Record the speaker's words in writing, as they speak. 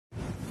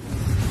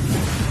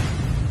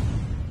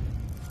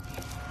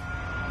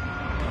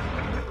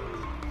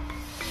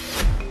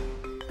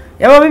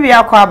Ewa bibi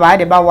akwa ba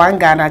de ba one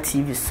Ghana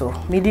TV so.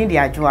 Midin di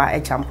adwoa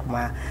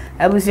Agyapong.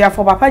 Abusia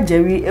for papa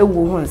Jerry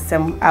ewu hu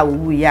nsem a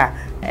owu ya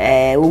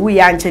owu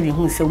ya nche di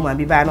hu nsem ma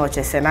bi ba na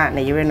ochese na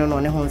yere no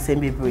ne hu nsem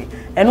bebre.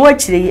 Eno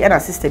akire na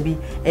sister bi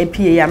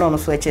apie ya no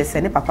so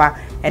echese ne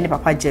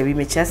papa Jerry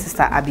me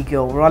sister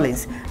Abigail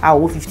Rawlings a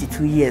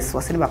 52 years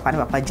was ne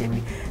papa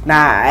Jerry.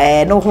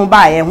 Na no hu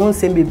ba ye hu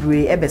nsem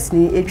bebre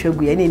ebesini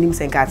etwagu ye na enim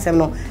senka atem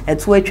no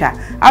eto atwa.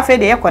 Afa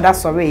de yekoda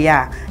sore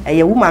ya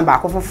ye woman ba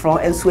akofofro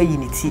enso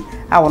ayiniti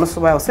a wono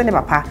so ba so ne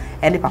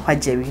papa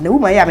Jerry. Na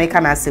woman ya America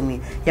na asemi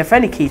ye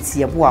friend Kate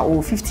yeboa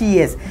 50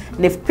 years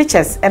ne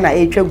pictures na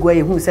etwagu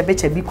ye hu se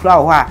picture bi kura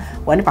ho a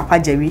woni papa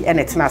Jerry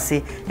ene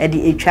tenase e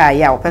di etwa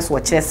ya opeso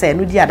kire se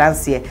no di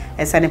adanse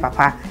ese ne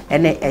papa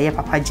ene eye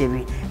papa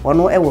Jerry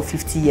ono e wo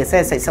 50 years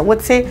se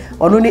wote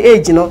ono ne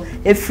age no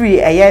e free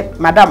eye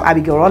madam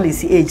Abigail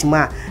Rawlings age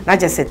ma na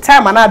je se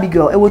time na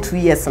Abigail e wo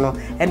 2 years no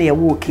ene ye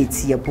wo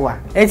Kate yeboa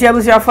enti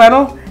abusuafo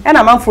no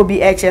ena manfo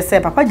bi se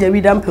papa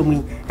Jerry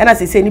dampamu ena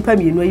se nipa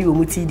mienu ayi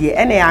omuti de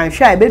ene ya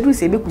anhwa e bedu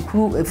se be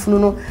kukuru efunu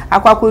no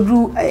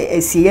akwakoduru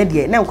esiye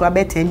de na nkura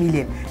be 10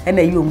 million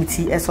ena yi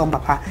omuti eso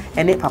papa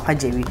ene papa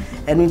Jerry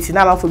enu nti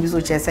na manfo bi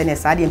so che se ne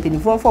sa de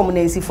mpenifo form na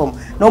ensi form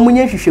na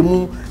omunye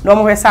hwehwemu na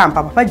omo hwesa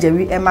papa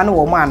Jerry ema no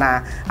wo mo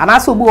ana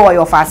so obu wo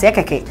yo faase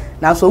keke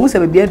na so omu se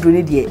be bi aduru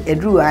ne de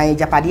aduru an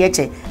japade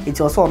eche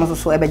enti oso no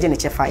so ebeje ne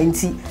chefa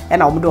enti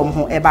ena omo de omo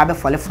ho eba be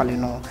fole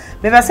no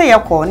be se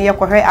yekọ ne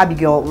yekọhwe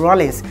Abigail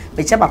Rawlings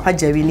beche papa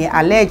Jerry ne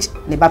allege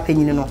ne ba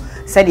panyini no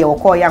said ye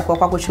wokọ ya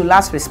nkọ show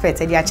last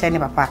respect e de ache ne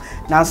papa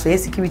na so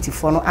security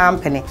for no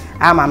ampene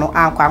ama no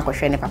ankọ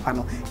ankọhwe ne papa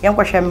no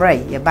yenkọhwe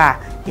mrai ye ba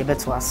ye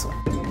beto aso.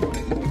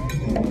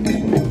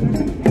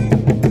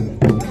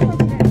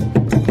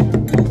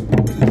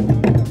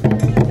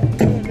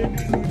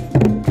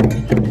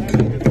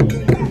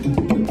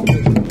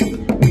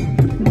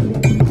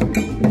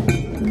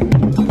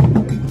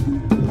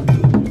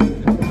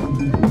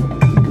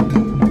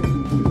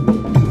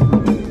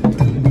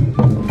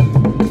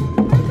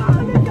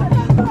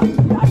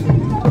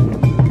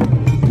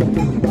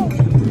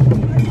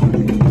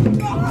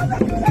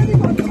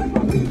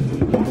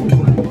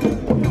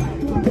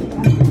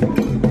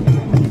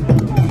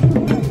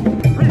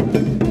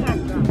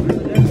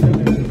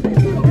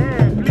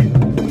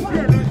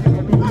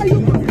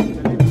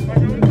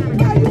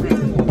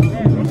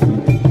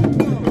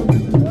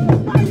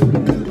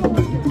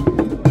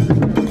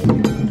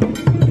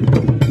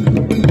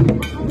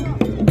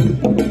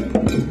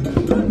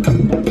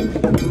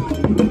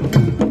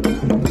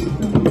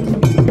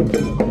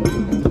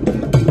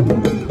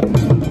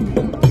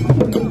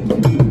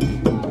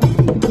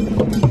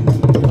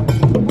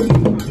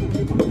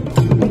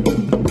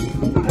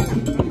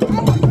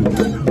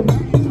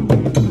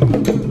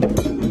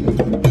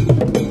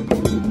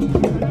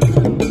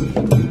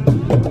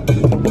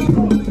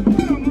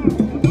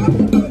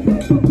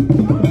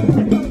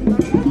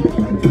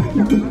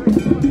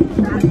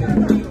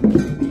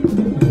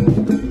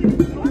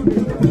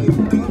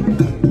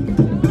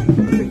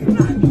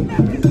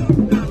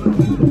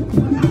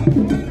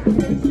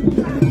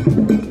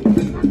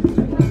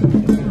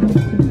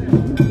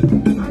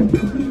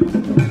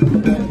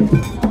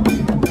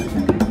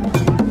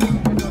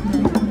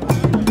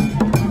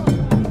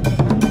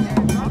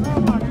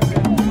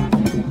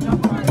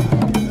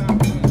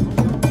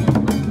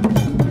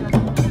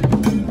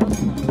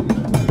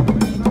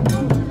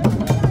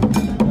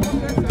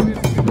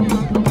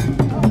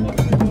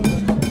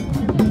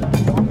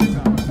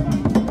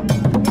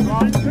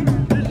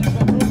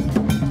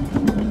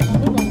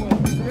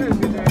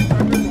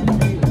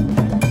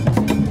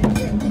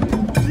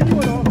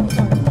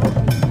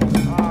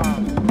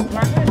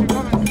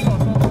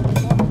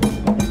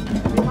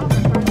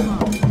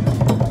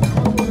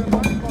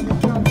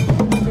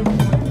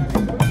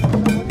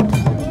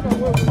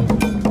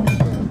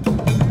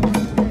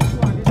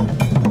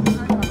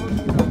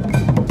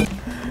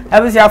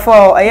 Abusia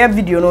for a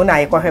video no na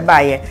yekọhwe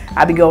baaye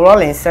Abigail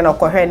Rawlings na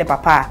okọhwe ne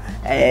papa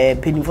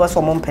penifo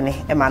so mompene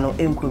ema no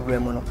enkwura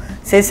mu no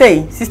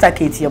sei sister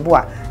Kate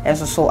yeboa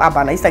enso so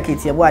aba na sister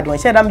Kate yeboa de won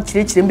hye dam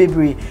kirikire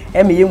mbebre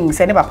eme yemu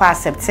se ne papa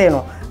accept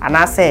no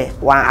ana se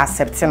wan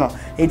accept no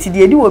enti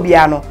de edi wo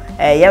bia no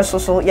yenso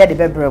so ye de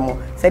bebre mu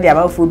se de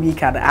amafo bi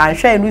ka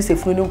anhwa enu se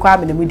funu nkwa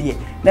amene mu de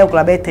na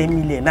nkura be 10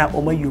 million na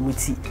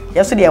omayomuti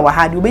yeso de wa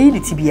ha de obeyi de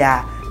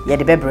tibia ye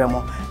de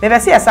bebremo bebe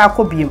se yesa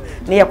akobiem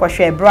na ye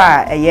kwhwe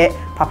bra eye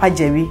papa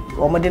Jerry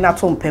omode na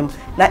to mpem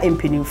na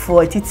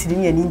empenimfo titiri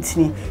ne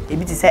ntini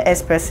ebi ti se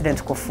ex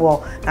president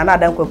kofo na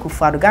adan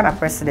kwakufu ado Ghana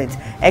president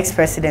ex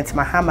president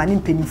Mahama ne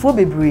empenimfo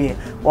bebre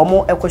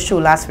omo show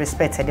last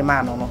respect de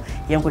man no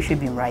ye nkwhwe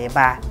bimra ye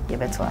ba ye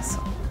beto aso.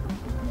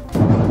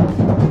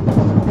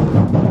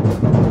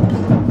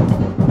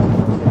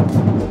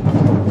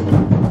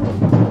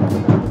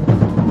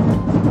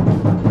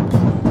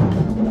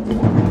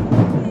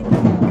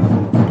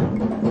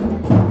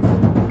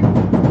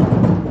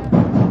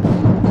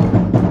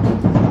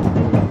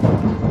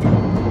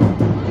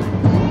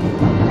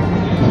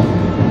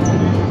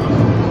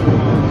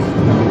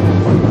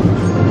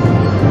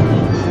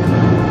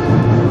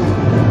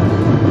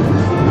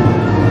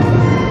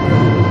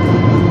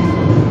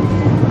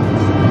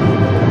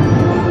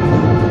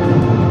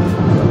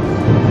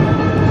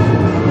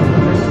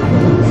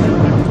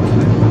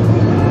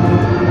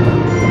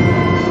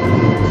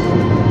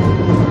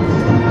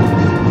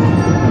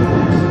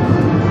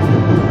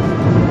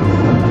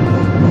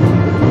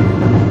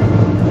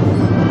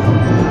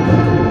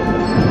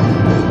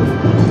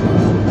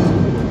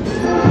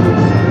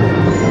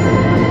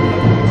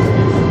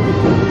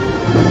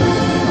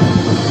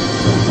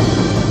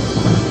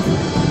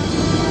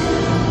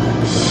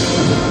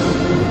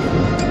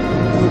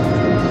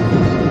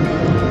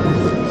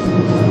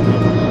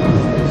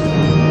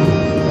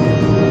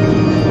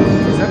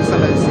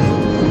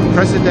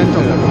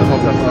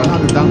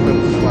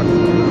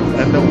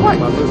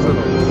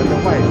 and the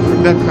wife,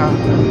 Rebecca,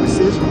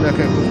 Mrs.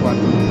 Rebecca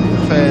Akufo-Addo, the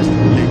first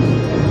lady.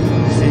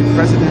 You see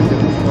President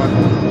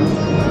Akufo-Addo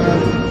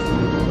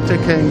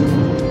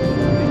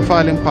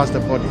filing past the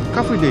body.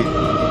 Coffee Day.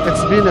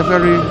 It's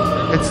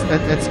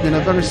been a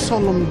very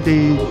solemn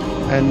day,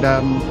 and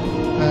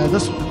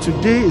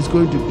today is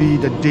going to be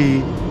the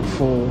day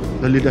for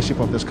the leadership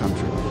of this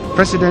country.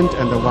 President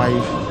and the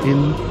wife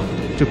in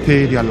to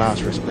pay their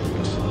last respect.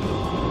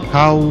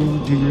 How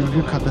do you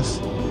look at this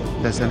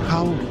and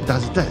how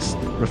does this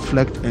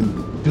reflect and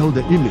build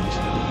the image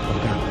of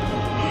Ghana?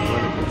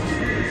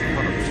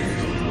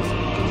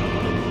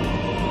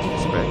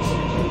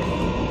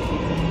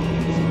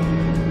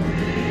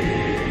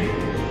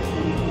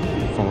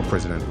 Former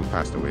president who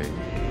passed away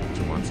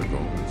 2 months ago,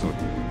 so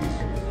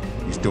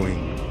he's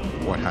doing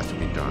what has to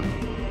be done,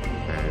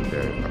 and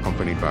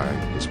accompanied by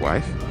his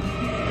wife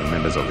and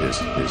members of his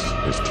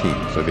team.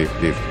 So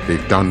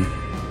they've done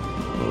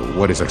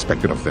what is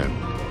expected of them,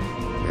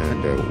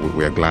 and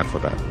we are glad for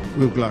that.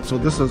 We're glad. So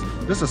this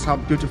is how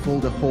beautiful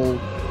the whole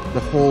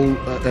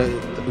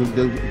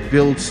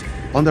builds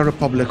on the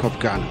Republic of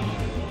Ghana.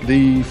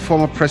 The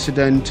former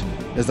president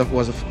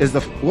was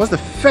the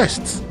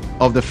first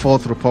of the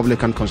Fourth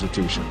Republican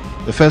Constitution,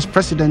 the first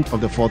president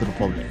of the Fourth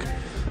Republic,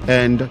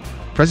 and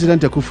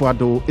President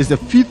Akufo-Addo is the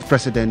fifth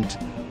president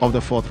of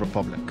the Fourth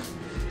Republic.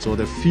 So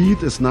the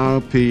fifth is now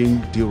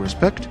paying due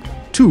respect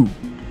to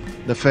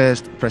the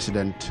first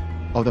president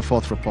of the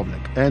Fourth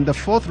Republic. And the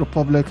Fourth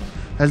Republic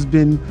has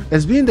been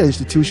the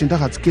institution that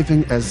has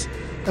given us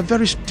a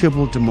very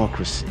stable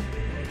democracy.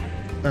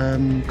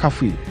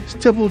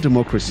 Stable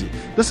democracy.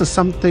 This is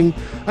something,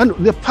 and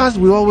in the past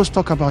we always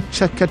talk about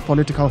checkered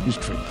political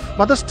history.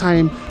 But this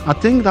time, I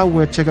think that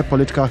word checkered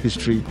political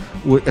history,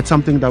 it's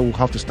something that we'll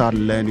have to start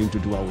learning to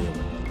do away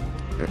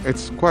with.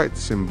 It's quite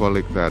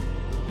symbolic that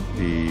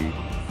the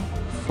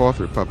Fourth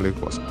Republic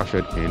was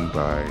ushered in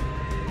by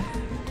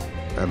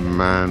a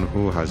man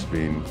who has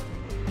been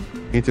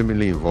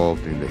intimately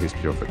involved in the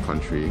history of the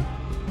country.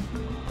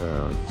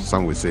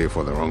 Some would say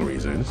for the wrong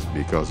reasons,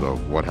 because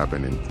of what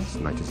happened in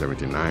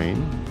 1979,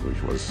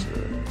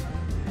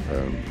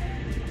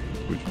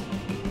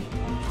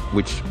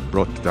 which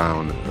brought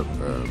down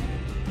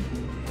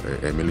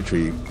a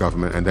military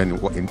government, and then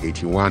in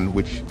 81,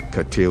 which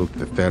curtailed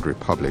the Third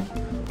Republic.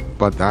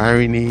 But the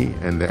irony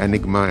and the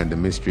enigma and the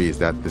mystery is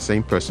that the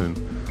same person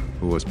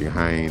who was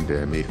behind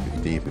May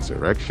 15th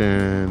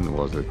insurrection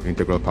was an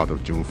integral part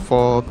of June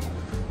 4th,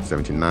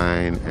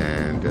 79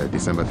 and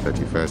December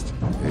 31st,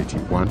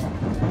 81,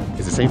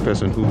 is the same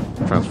person who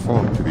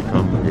transformed to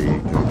become a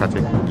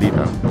democratic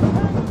leader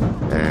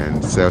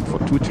and served for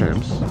 2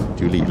 terms,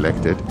 duly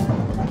elected.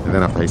 And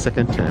then after his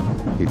second term,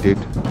 he did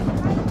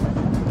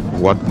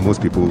what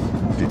most people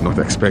did not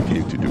expect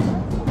him to do.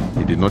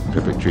 He did not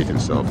perpetuate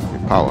himself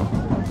in power.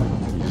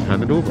 He just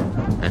handed over.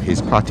 And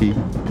his party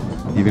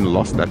even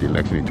lost that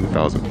election in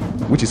 2000,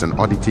 which is an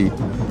oddity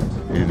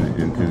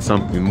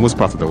in most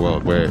parts of the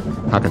world, where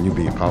how can you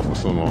be in power for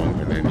so long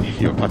and then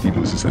your party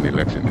loses an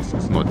election?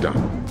 It's not done.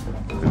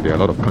 And there are a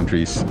lot of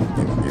countries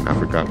in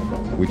Africa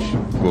which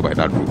go by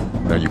that rule,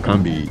 that you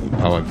can't be in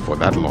power for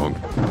that long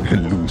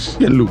and lose.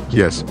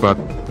 Yes, but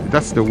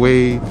that's the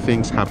way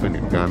things happen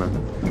in Ghana,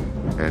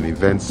 and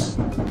events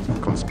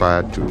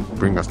conspired to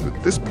bring us to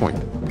this point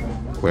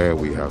where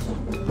we are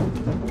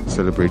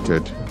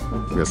celebrating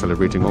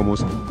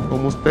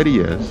almost 30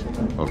 years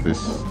of this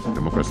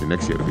democracy.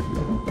 Next year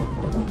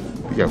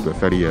we have the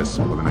 30 years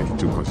of the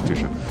 92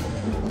 Constitution.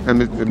 And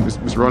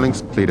Ms.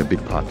 Rawlings played a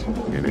big part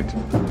in it.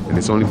 And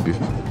it's only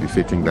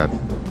befitting that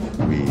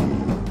we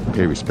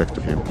pay respect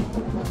to him,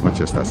 not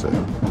just as a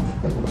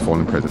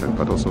fallen president,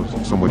 but also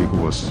somebody who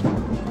was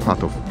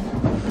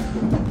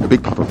a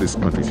big part of this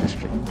country's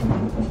history.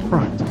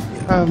 Right.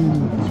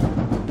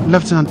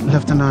 Lieutenant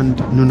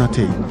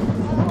Nunate,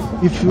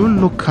 if you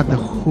look at the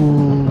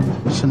whole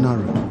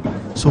scenario,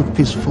 so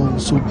peaceful,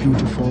 so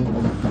beautiful,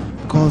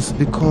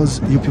 because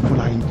you people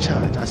are in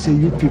charge. I say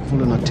you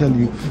people, and I tell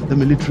you, the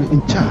military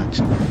in charge.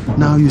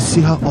 Now you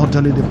see how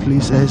orderly the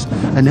place is,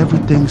 and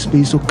everything's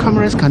space, so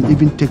cameras can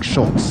even take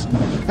shots.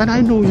 And I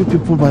know you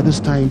people by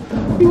this time,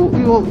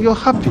 you're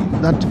happy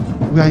that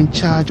we are in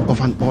charge of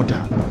an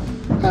order.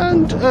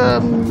 And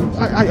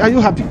are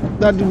you happy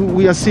that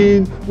we are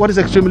seeing what is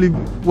extremely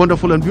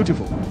wonderful and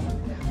beautiful?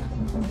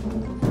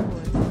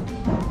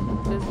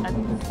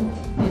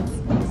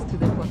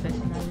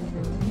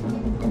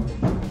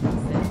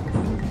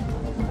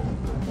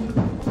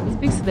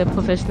 The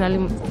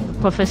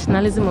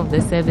professionalism of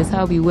the service,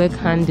 how we work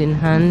hand in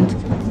hand,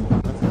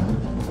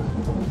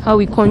 how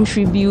we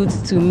contribute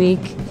to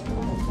make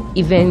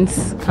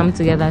events come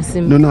together.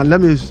 No,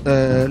 let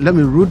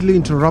me rudely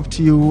interrupt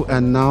you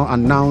and now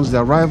announce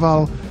the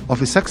arrival of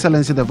His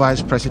Excellency the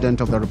Vice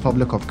President of the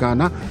Republic of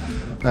Ghana,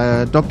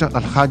 Dr.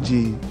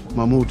 Alhaji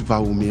Mahmoud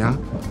Bawumia.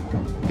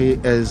 He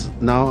is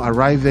now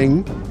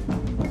arriving,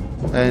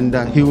 and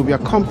he will be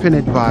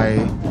accompanied by,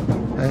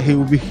 he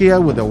will be here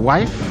with a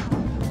wife,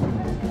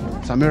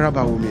 Samira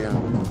Bawumia,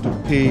 to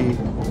pay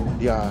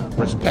their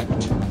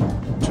respect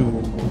to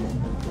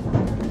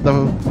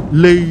the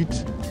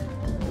late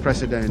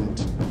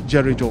President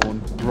Jerry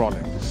John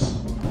Rawlings.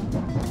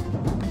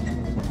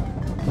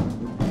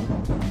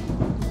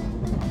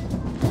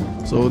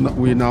 So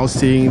we're now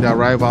seeing the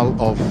arrival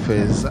of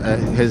His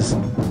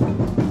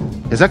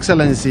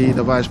Excellency,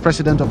 the Vice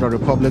President of the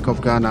Republic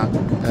of Ghana,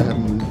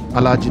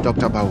 Alhaji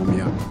Dr.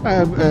 Bawumia.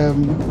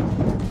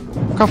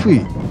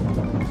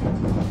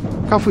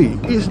 Kafui,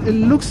 it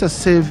looks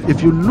as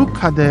if you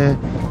look at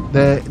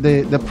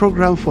the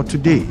program for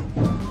today,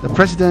 the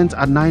President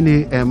at 9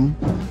 a.m.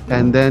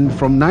 and then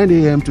from 9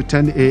 a.m. to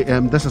 10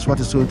 a.m. this is what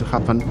is going to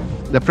happen.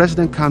 The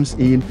President comes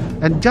in,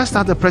 and just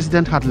as the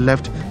President had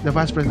left, the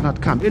Vice President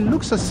had come. It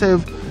looks as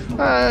if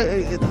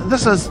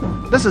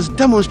this is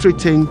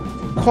demonstrating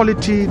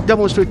quality,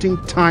 demonstrating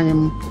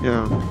time.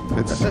 Yeah,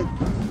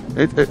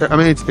 I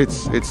mean,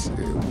 it's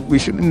we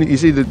shouldn't. You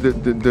see,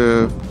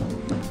 the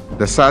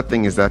sad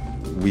thing is that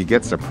we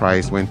get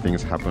surprised when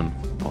things happen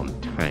on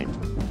time,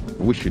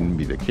 which shouldn't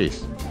be the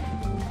case.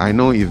 I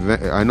know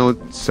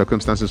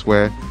circumstances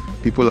where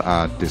people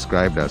are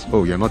described as,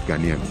 oh, you're not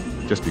Ghanaian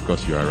just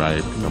because you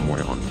arrived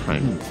somewhere on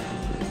time.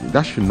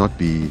 That should not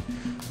be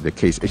the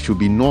case. It should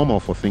be normal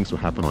for things to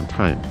happen on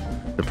time.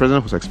 The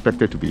President was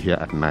expected to be here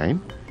at 9,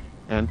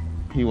 and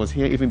he was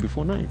here even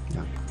before 9.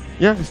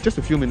 Yeah, it's just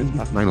a few minutes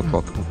past 9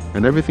 o'clock,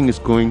 and everything is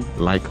going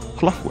like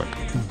clockwork.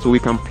 So we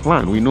can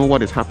plan. We know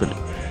what is happening.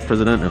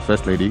 President and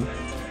First Lady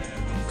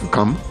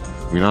come.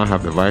 We now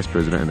have the Vice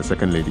President and the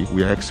Second Lady.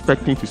 We are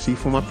expecting to see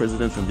former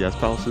presidents and their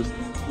spouses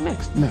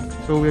next.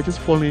 So we are just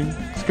following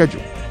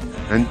schedule,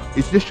 and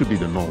this should be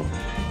the norm.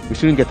 We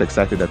shouldn't get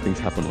excited that things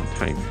happen on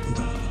time.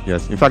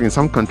 Yes, in fact, in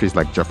some countries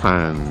like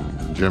Japan,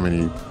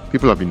 Germany,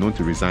 people have been known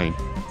to resign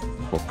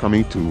for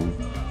coming to.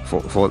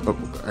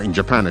 In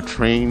Japan, a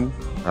train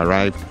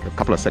arrived a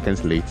couple of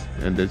seconds late,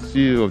 and the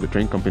CEO of the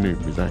train company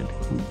resigned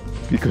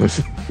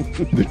because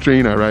the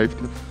train arrived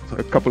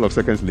a couple of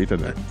seconds later.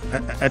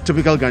 A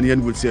typical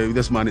Ghanaian would say,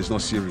 "This man is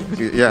not serious.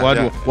 Yeah,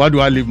 why do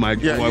I leave my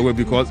way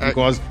because the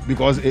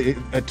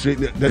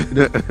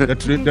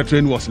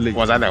train was late?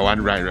 Was I the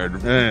one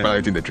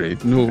piloting the train?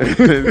 No, that's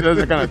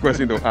the kind of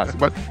question to ask.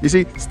 But you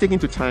see, sticking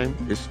to time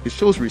it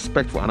shows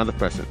respect for another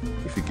person.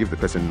 If you give the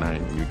person 9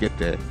 and you get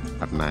there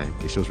at 9,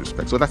 it shows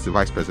respect. So that's the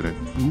Vice President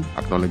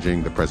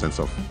acknowledging the presence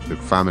of the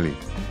family.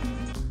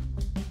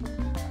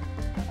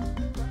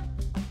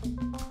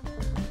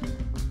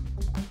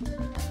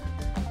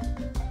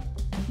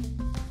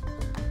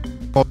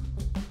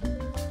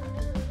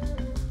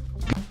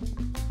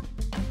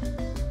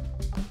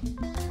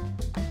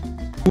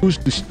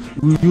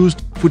 We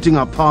used putting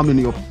our palm in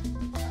your,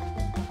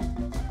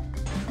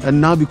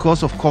 and now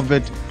because of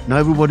COVID, now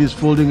everybody is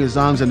folding his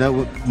arms, and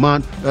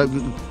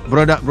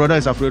brother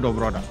is afraid of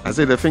brother. I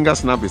say the finger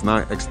snap is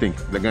now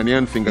extinct. The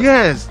Ghanaian finger.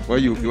 Yes. Where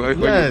you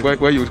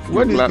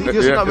snap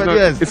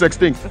yes. It's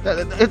extinct.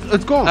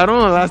 It's gone. I don't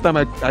know the last time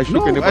I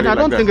shook anybody and I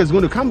don't think it's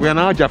going to come. We are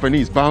now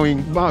Japanese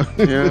bowing.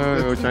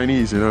 Yeah,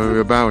 Chinese.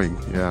 We're bowing.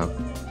 Yeah.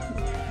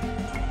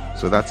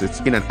 So that's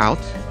it's in and out.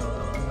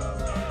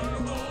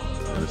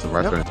 And it's a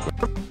Vice President.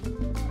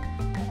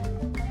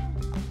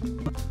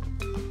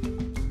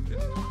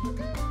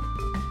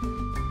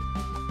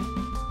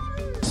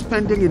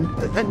 Spending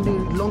any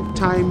long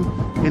time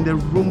in the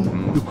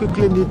room, you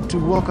quickly need to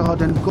walk out,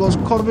 and because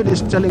COVID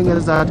is telling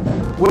us that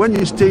when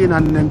you stay in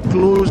an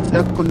enclosed,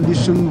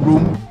 air-conditioned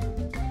room,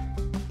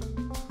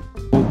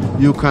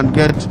 you can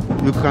transmit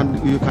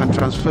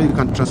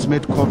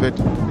COVID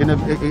in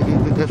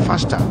a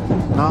faster.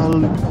 Now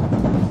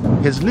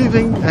he's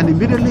leaving, and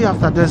immediately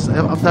after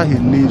he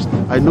leaves,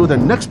 I know the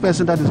next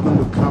person that is going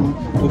to come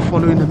will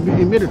follow him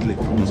immediately.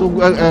 So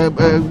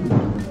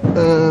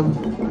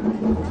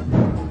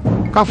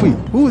Kafui,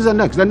 who is the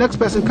next? The next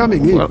person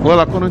coming in? Well,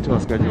 according to our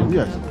schedule.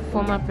 Yes.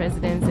 Former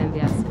presidents and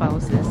their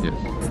spouses. Yes.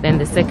 Then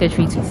the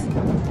secretaries.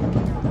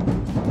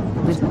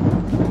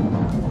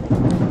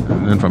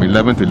 And then from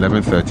 11 to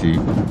 11:30,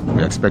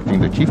 we're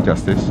expecting the Chief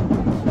Justice,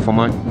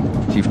 former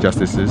Chief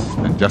Justices,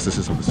 and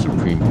Justices of the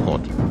Supreme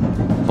Court,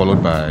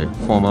 followed by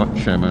former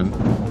Chairman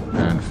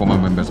and former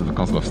members of the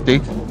Council of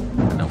State,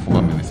 and then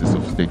former Ministers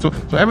of State. So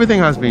everything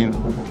has been,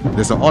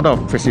 there's an order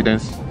of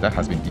precedence that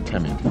has been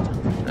determined.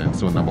 And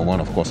so number 1,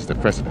 of course, is the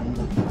President,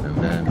 and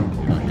then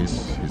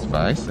his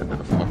Vice, and then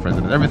the former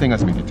President. Everything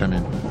has been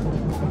determined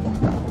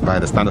by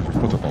the standard of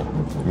protocol.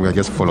 We are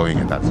just following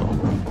it, that's all.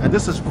 And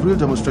this is real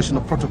demonstration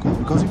of protocol,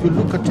 because if you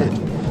look at it,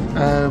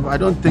 I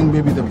don't think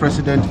maybe the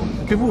President,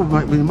 people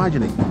might be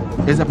imagining,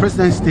 is the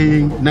President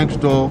staying next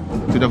door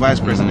to the Vice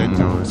President?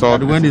 So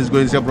when he's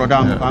going to say, brother,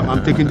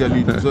 I'm taking the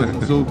lead,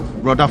 so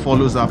brother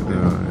follows up.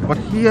 But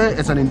here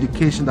is an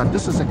indication that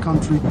this is a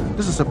country,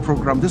 this is a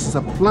program, this is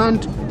a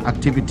planned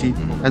activity,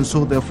 and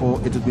so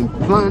therefore it has been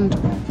planned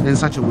in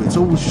such a way.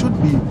 So we should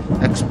be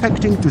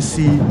expecting to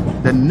see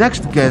the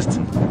next guest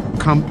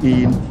come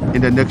in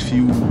the next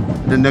few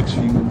minutes.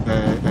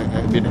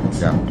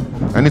 Yeah,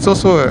 and it's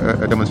also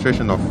a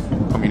demonstration of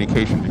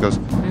communication, because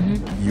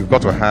you've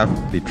got to have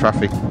the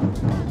traffic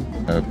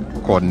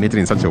coordinated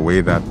in such a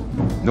way that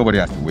Nobody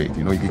has to wait.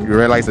 You know, you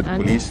realize that the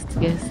And police.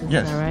 Yes,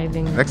 it's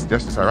arriving. Next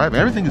guest is arriving.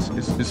 Everything is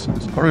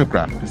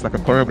choreographed. It's like a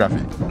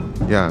choreography.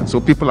 Yeah. So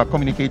people are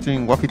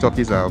communicating.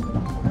 Walkie-talkies are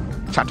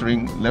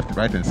chattering left,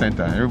 right, and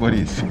center.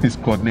 Everybody is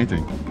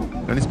coordinating,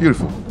 and it's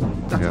beautiful.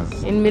 Yeah.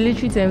 In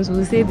military terms,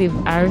 we'll say they've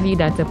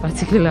RV'd at a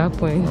particular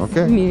point.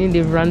 Okay. Meaning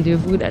they've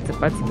rendezvoused at a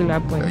particular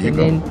point, There you and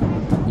go. then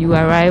you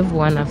arrive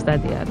one after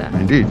the other.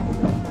 Indeed.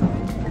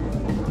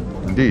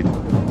 Indeed.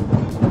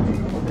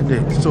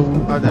 So,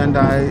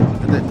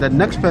 the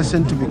next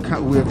person to be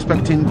we're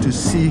expecting to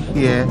see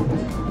here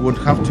would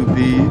have to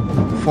be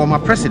former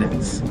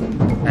presidents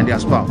and their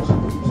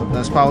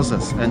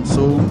spouses. And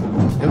so,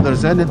 if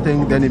there's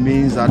anything, then it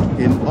means that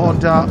in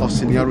order of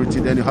seniority,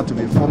 then you have to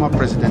be former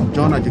president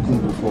John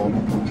Agyapong Kufuor,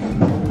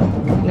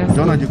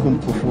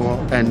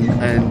 and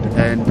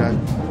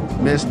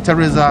Miss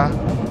Teresa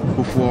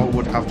Kufuor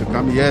would have to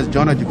come. Yes,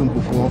 John Agyapong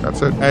Kufuor.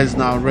 That's it. Is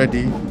now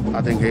ready.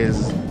 I think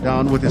he's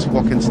down with his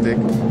walking stick,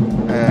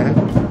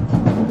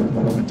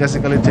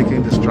 majestically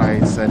taking the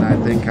strides. And I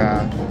think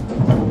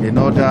in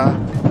order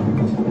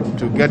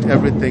to get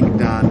everything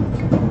done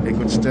in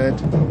good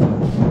stead,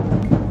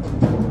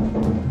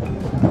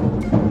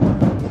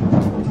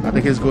 I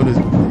think he's going to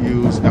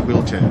use a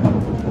wheelchair.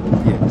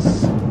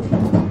 Yes.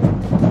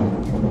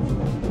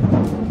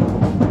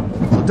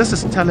 So this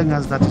is telling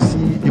us that, you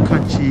see, you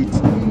can't cheat.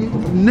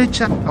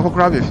 Nature, now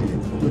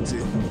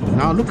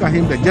look at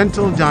him, the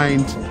gentle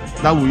giant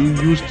that we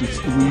used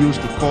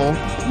to call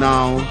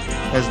now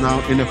is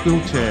now in a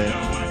wheelchair.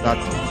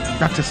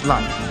 That is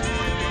life,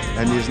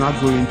 and he's not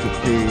going to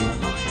pay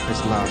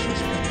his last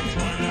respect.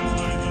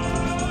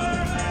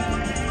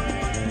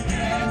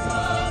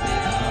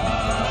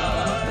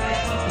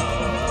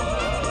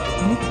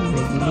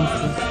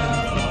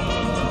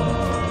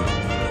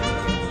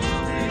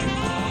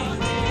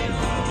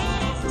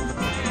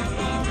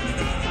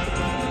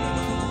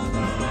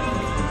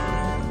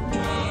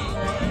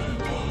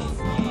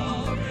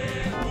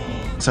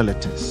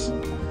 Facilities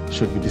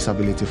should be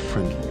disability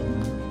friendly.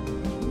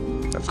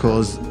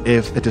 Because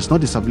if it is not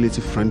disability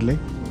friendly,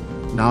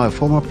 now a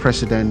former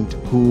president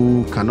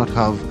who cannot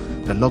have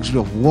the luxury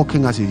of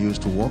walking as he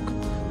used to walk,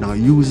 now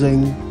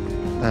using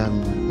a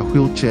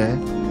wheelchair,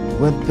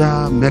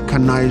 whether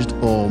mechanized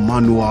or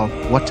manual,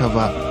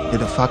 whatever,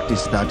 the fact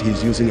is that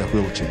he's using a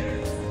wheelchair.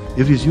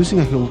 If he's using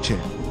a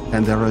wheelchair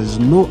and there is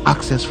no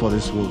access for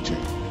this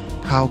wheelchair,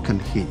 how can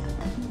he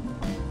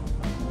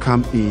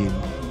come in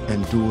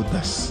and do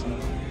this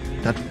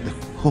that the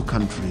whole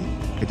country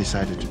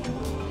decided to do?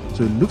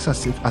 So it looks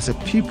as if, as a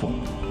people,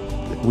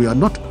 we are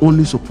not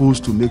only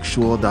supposed to make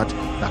sure that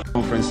the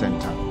conference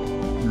center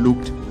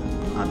looked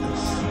at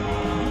this.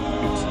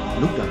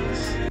 Looked at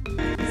this.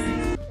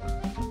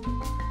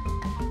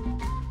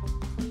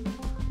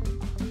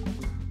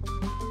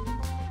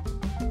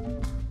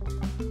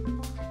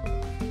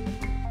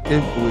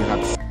 If we had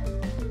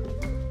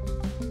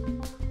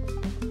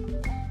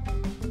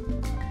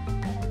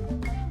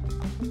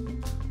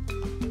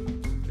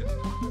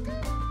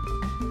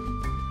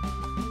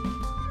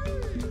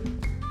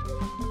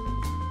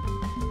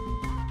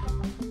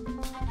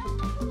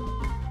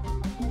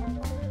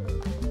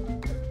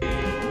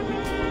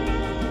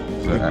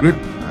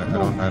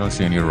I don't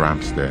see any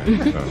ramps there.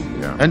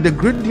 Yeah. And the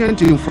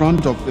gradient in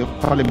front of the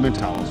Parliament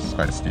House It's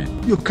quite steep.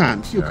 You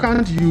can't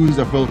use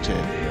a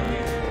wheelchair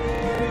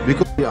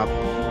because we are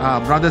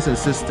brothers and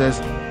sisters,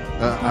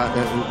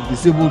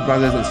 disabled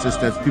brothers and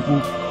sisters. People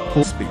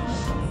hold space.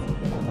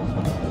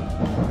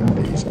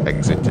 And he's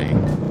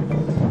exiting.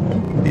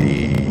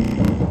 The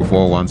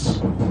four once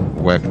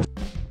worked.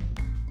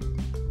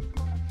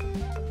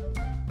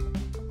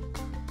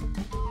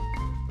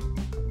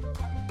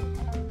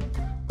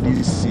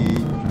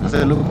 DC as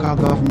a local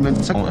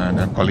government And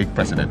a colleague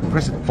president,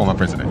 former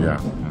president, yeah.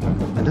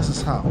 And this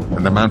is how.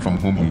 And the man from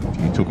whom he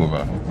took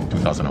over in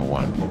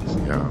 2001.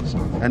 Yeah. So.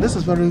 And it's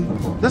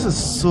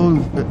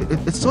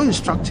so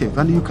instructive,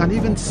 and you can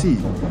even see.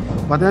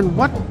 But then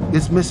what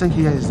is missing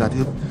here is that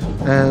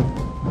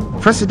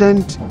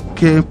president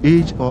came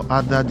age or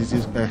other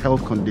disease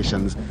health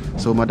conditions,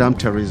 so Madame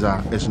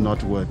Teresa is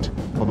not worth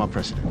former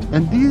president.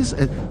 And this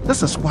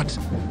is what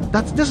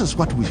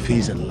we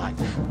face in life.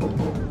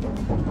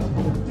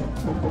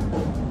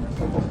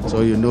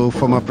 So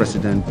former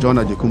President John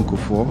Agyapong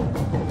Kufuor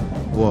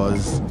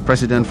was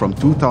president from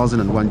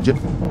 2001,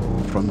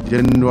 from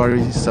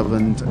January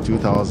 7th,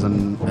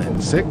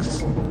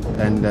 2006,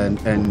 and then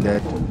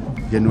ended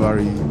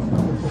January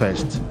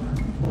 1st,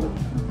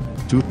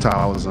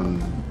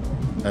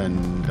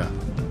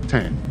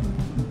 2010.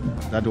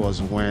 That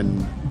was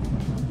when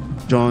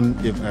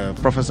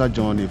Professor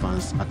John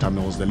Evans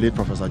Atta-Mills, the late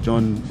Professor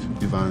John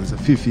Evans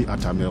Fifi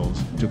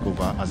Atta-Mills, took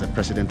over as the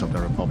President of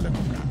the Republic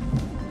of Ghana.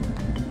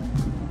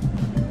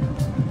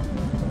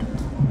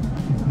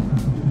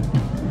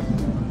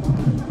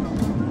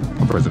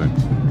 President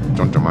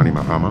John Dramani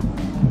Mahama,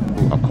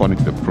 who according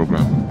to the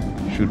program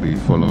should be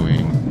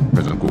following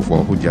President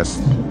Kufuor, who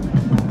just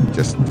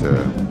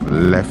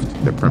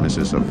left the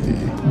premises of the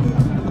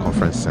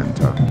conference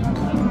center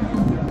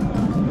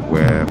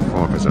where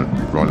former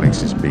President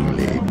Rawlings is being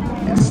laid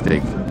in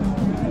stake.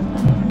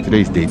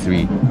 Today is day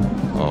 3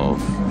 of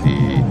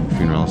the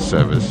funeral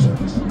service,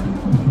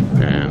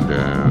 and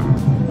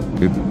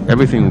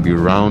everything will be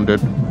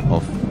rounded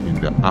off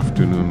in the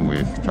afternoon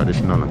with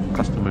traditional and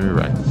customary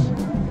rites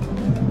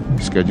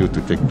scheduled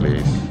to take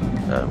place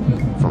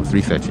from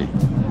 3:30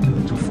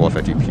 to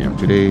 4:30 p.m.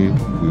 Today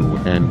we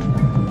will end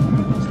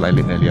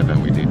slightly earlier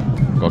than we did,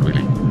 God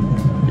willing,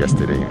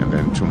 yesterday, and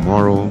then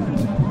tomorrow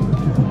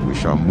we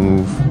shall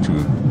move to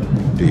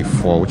day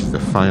 4, which is the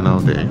final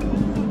day.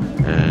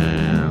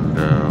 And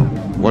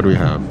what do we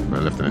have,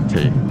 Lieutenant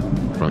Tay?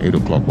 From 8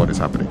 o'clock, what is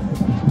happening?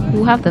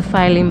 We'll have the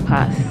filing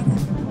past.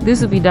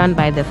 This will be done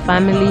by the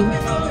family,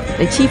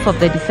 the Chief of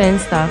the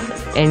Defense Staff,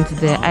 and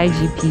the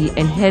IGP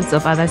and heads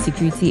of other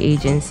security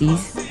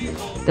agencies,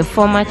 the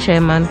former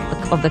chairman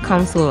of the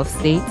Council of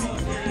State,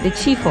 the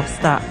Chief of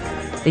Staff,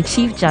 the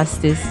Chief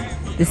Justice,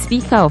 the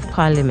Speaker of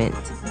Parliament,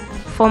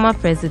 former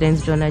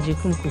President John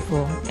Agyapong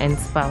and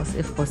spouse,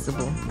 if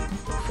possible,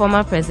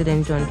 former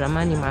President John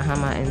Dramani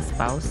Mahama and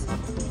spouse,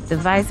 the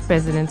Vice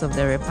President of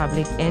the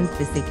Republic and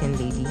the Second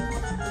Lady,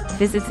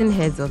 visiting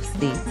heads of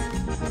state,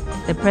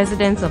 the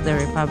President of the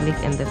Republic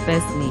and the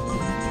First Lady,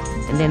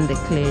 and then the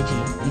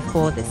clergy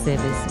before the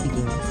service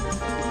begins.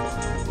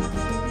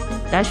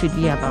 That should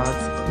be about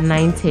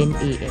 9:10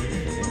 a.m.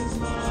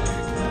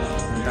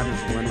 And that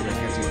is when we're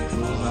getting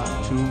closer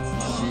to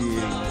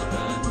seeing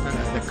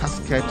the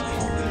casket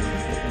of the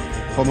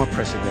former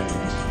president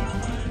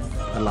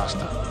the last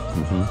time.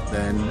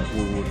 Then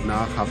we would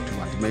now have to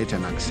admit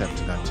and accept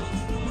that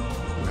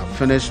we have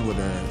finished with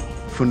the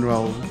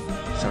funeral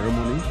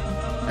ceremony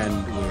and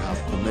we have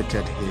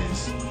committed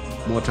his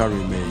mortal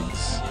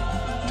remains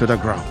to the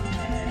ground.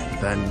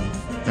 Then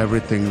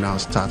everything now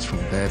starts from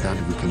there, that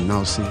we can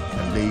now see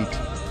the late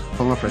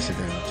former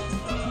president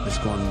is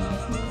gone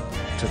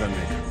to the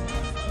Maker.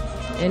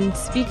 And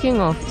speaking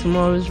of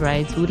tomorrow's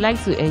rites, we would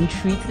like to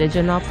entreat the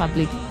general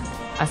public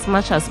as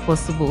much as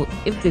possible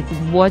if they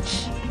could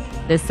watch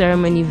the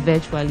ceremony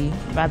virtually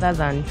rather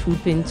than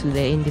trooping to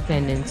the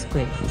Independence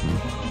Square.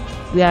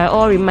 We are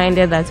all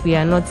reminded that we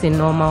are not in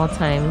normal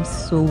times,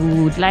 so we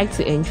would like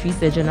to entreat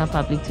the general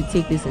public to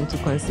take this into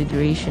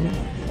consideration.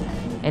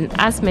 And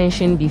as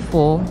mentioned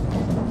before,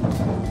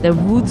 the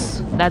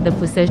routes that the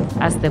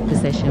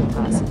procession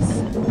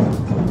passes.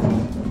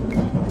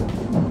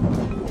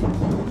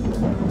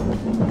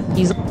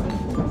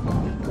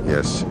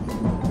 Yes,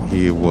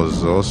 he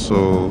was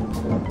also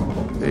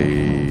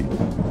a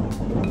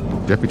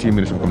Deputy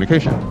Minister of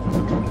Communication.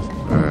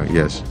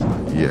 Yes,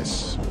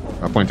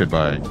 appointed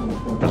by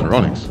President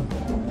Rawlings.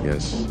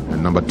 Yes,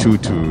 and number 2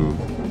 to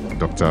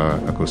Dr.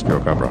 Akosua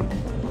Cabral,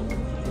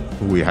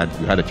 who we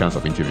had a chance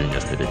of interviewing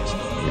yesterday.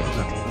 Yes.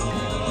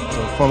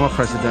 So former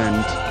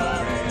president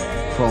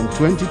from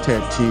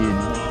 2013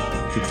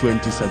 to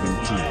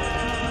 2017,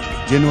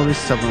 January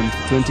 7th,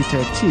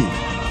 2013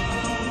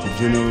 to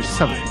January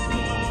 7th,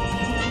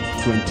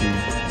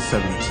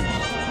 2017.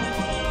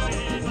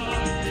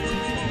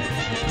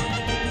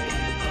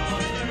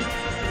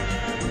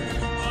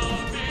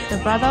 The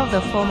brother of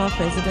the former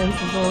president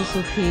is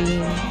also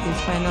paying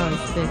his final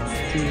respects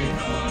to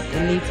the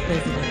late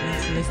president,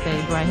 Mr.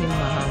 Ibrahim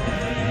Mahama.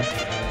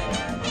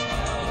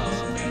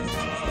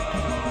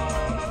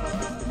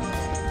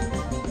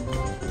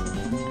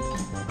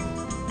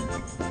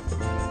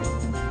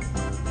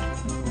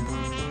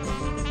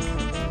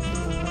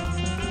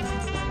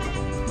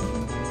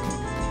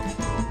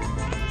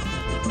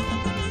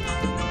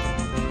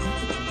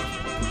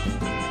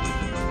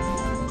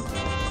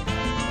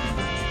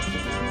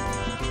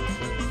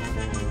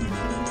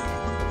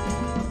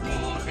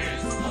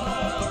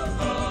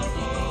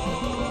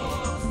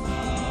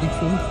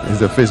 It's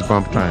the face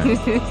bump time.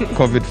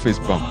 COVID face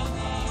bump.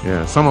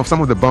 Yeah, some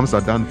of the bumps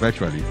are done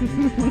virtually.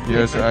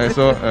 Yes, I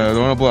saw the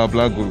Honorable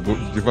Abla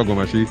Jifa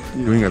Gomashi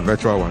doing a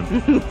virtual one.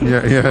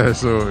 Yeah.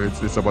 So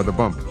it's about the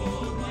bump.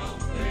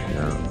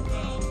 Yeah.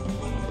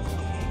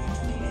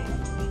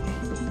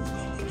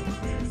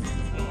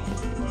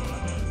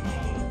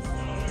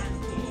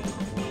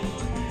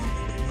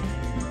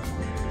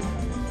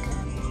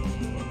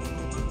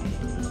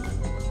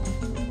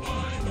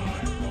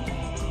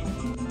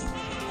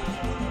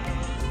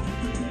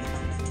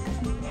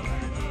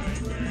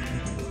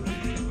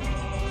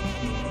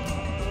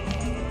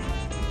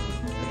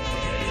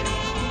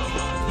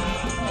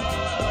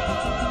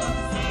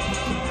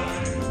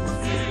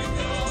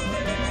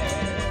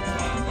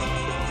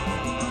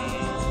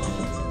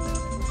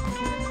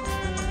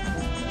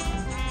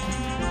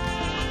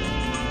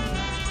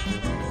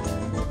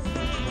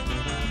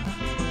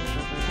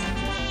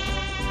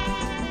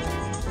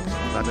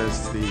 That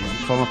is the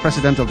former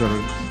president of the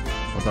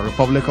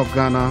Republic of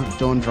Ghana,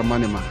 John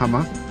Dramani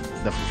Mahama,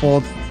 the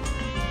fourth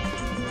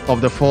of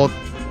the fourth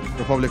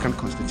Republican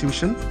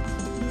Constitution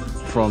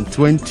from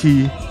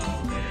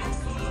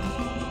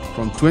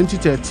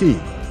 2013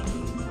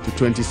 to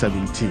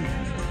 2017.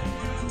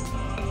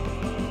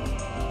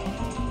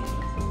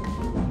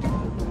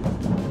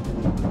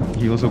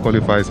 He also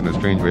qualifies in a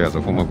strange way as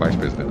a former vice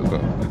president as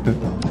well.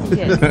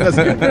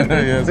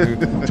 Yes,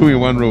 2 in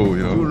 1 row,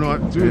 you know.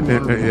 Two in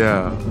one row.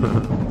 Yeah.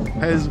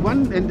 Has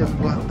one end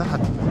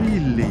that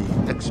really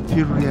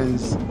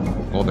experienced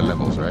All the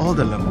levels, right? all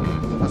the levels.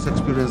 Has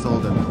experienced all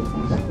the levels.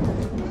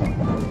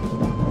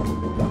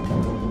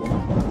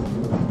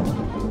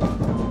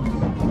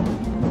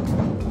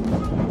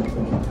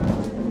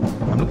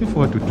 I'm looking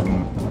forward to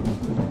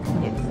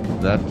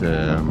that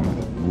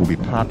will be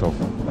part of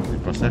the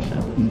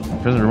procession.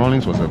 President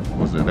Rawlings was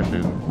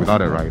elected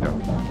without a rider.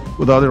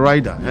 Without a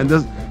rider, and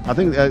this, I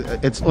think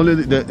it's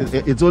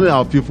only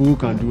our people who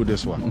can do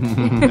this one.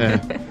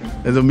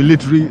 As a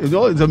military, you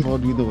know,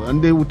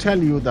 and they will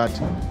tell you that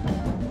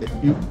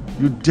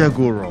you dare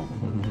go wrong.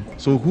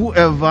 So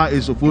whoever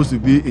is supposed to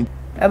be in.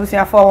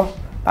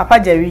 Papa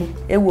Jerry,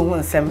 ewu hu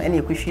nsem ene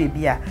ekohwe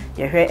bia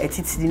ye hwe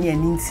etitiri ne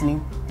anintini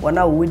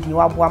wona wodi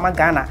wabo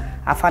amagana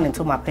afa ne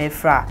to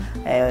mapefra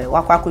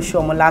wakwa akohwe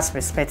omo last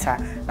respecter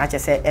na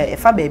chese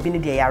efa ba bi ne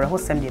de yare ho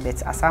sem de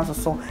bet asanso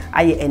so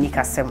aye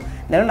anikasem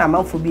na no na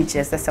manfo bi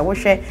chese se wo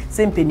hwe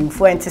se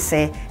mpenimfo ente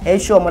se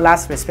ehwe omo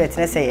last respect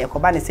ne se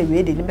ekoba ne se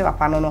we de ne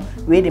papa no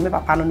we de me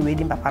papa no we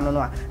de papa no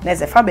a na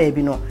se fa ba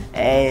bi no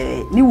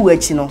ni wu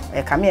achi no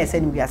kame ese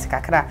ni biase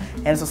kakra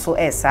enso so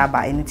esa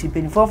ba eni ti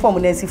mpenimfo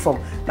form na si form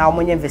na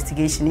omo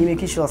investigation ni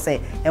make sure say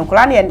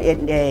enkola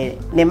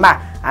ne ma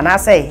ana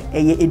say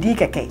edi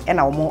keke e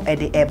na omo e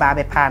de eba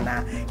be pa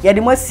na ye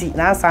de mosi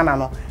na ansa na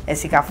no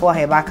esikafo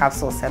heba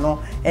capsules no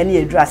ene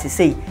edu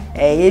asesei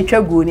ye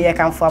twagu ni ye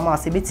kanfo ama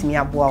se betimi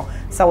aboa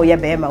sa wo ye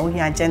be ma wo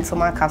hia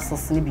gentleman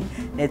capsules ni bi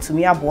na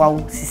etumi aboa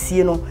wo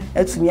sisie no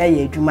etumi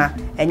aye adwuma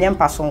enye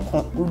mpaso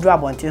nko udu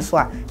abonte so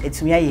a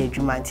etumi aye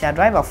adwuma ntia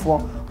driver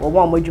fo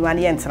wo mo adwuma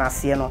ne ye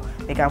ntenase no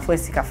e kanfo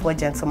esikafo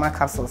gentleman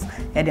capsules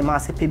e de ma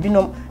se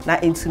pebinom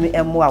na entumi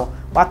emmoa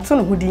wato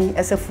no hudi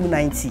esefu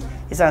 90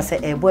 isan se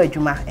ebo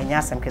adwuma enya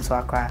asem keto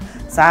akra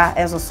sa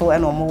enso so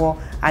eno mo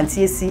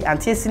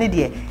antiesi ne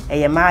de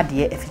eye ma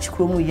de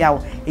efichikro mu yawo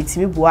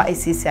etimi boa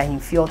esisi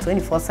ahimfio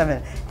 24/7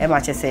 e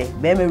ma chese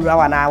be mewura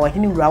wa na wa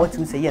hini wura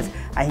watum say yes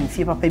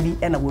ahimfie papa bi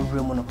e na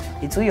wowura mu no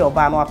etu ye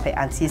oba na ape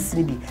antiesi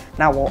ne bi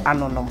na wo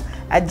anonom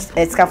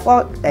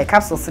esikafo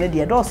capsules ne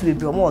de dose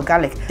bebi o mo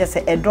garlic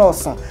chese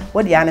edoso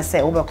wo de ane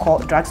say wo be call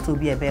drugstore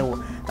bi e be wo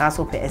na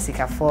so pe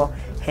esikafo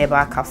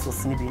herbal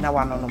capsules ni bi na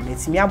wa nonom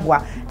etimi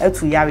aboa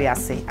atu yare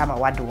ase ama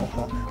wade wo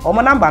ho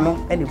omo number no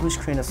e ne bush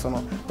screen so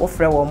no wo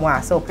frɛ wo mo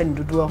a se open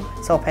duduo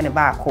se open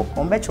ba akọ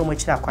o mbe che o mo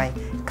chira kwan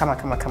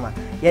kama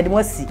ye de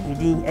mo si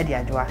edin e de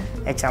adwoa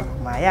e champ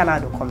ma ya na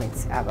do comment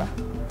aba